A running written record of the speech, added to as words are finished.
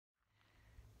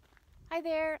Hi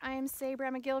there, I am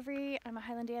Sabra MacGillivray. I'm a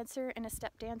Highland dancer and a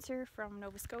step dancer from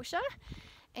Nova Scotia.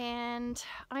 And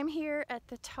I'm here at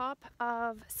the top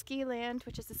of Ski Land,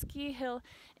 which is a ski hill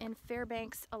in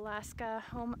Fairbanks, Alaska,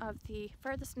 home of the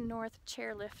farthest north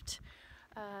chairlift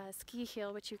ski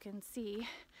hill, which you can see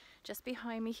just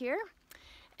behind me here.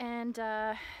 And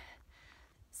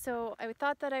so I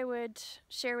thought that I would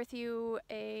share with you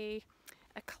a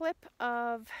clip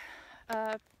of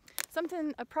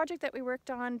a project that we worked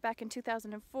on back in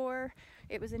 2004.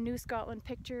 It was a New Scotland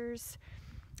Pictures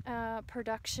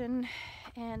production,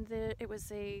 and it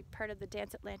was a part of the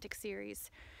Dance Atlantic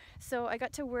series. So I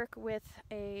got to work with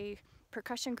a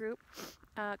percussion group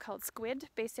called Squid,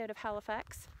 based out of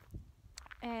Halifax.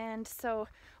 And so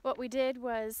what we did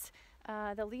was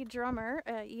the lead drummer,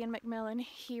 Ian McMillan,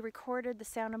 he recorded the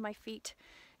sound of my feet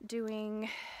doing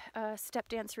a step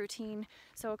dance routine.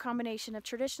 So a combination of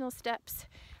traditional steps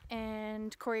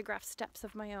and choreographed steps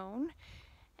of my own.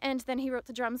 And then he wrote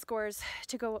the drum scores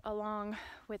to go along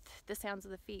with the sounds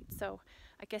of the feet. So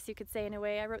I guess you could say in a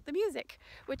way I wrote the music,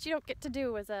 which you don't get to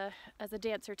do as a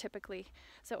dancer typically.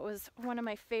 So it was one of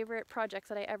my favorite projects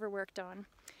that I ever worked on.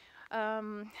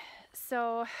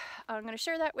 So I'm going to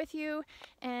share that with you,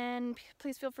 and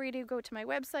please feel free to go to my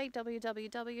website,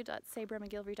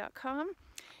 www.sabramacgillivray.com,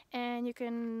 and you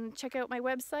can check out my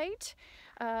website,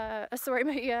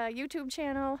 my YouTube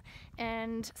channel,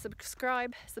 and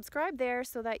subscribe there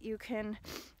so that you can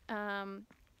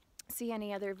see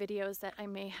any other videos that I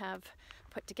may have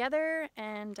put together,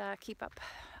 and keep up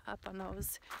on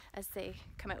those as they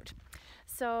come out.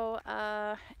 So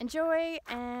enjoy,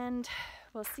 and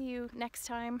we'll see you next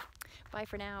time. Bye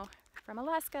for now from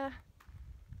Alaska.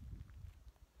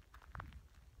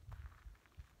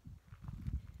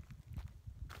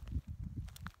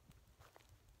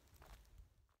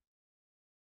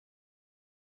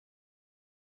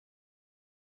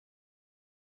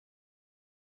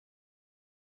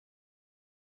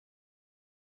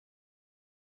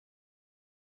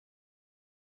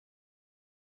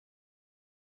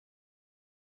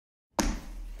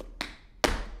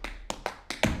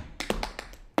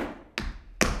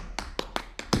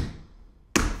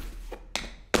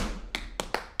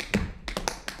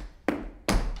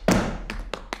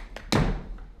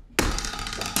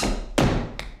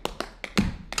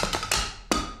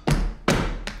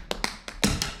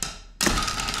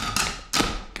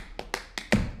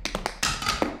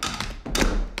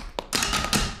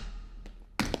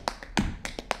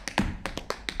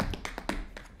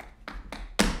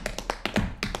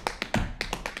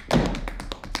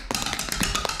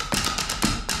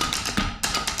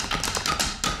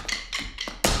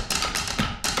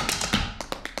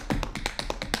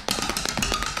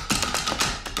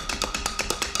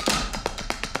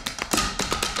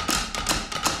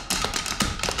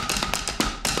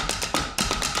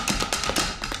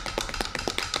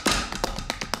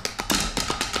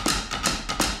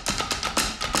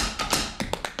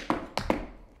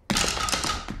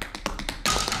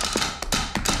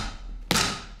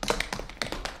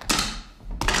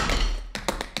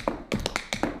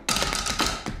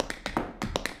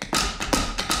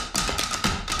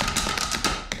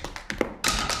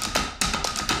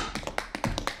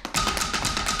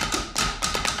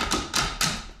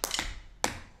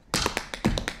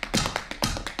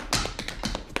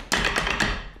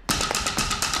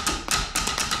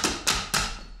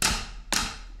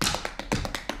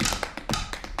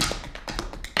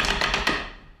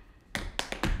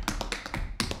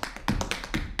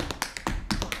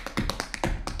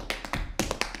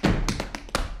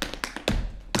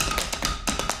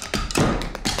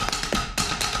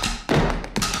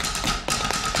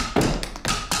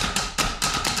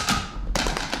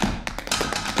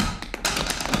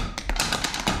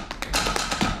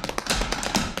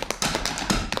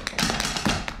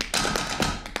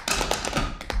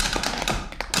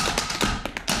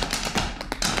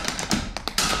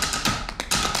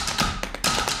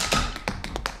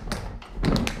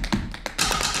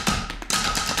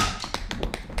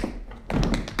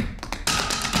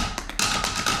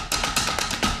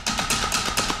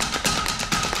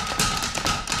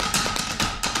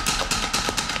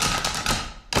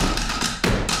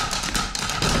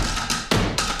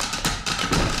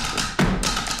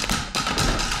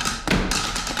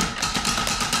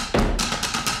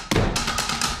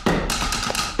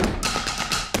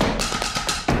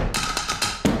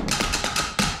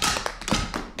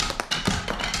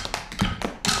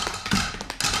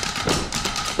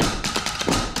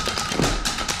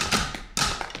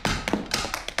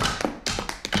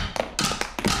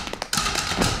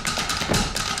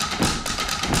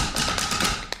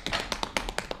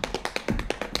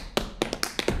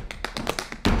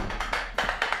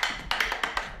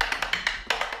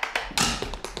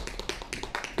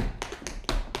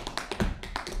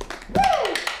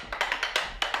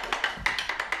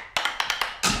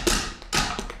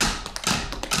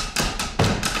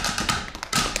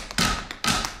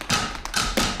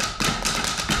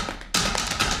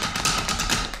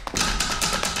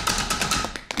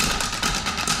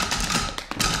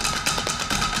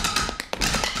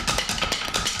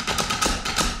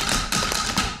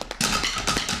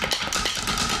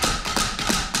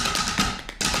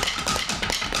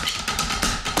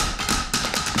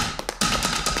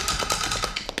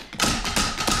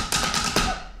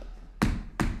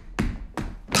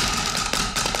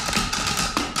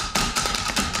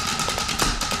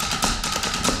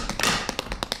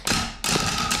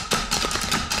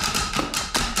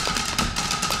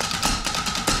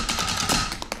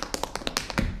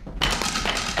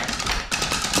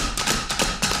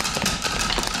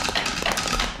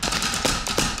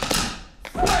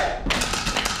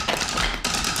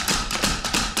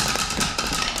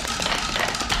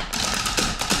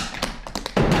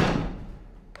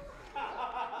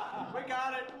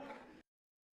 got it.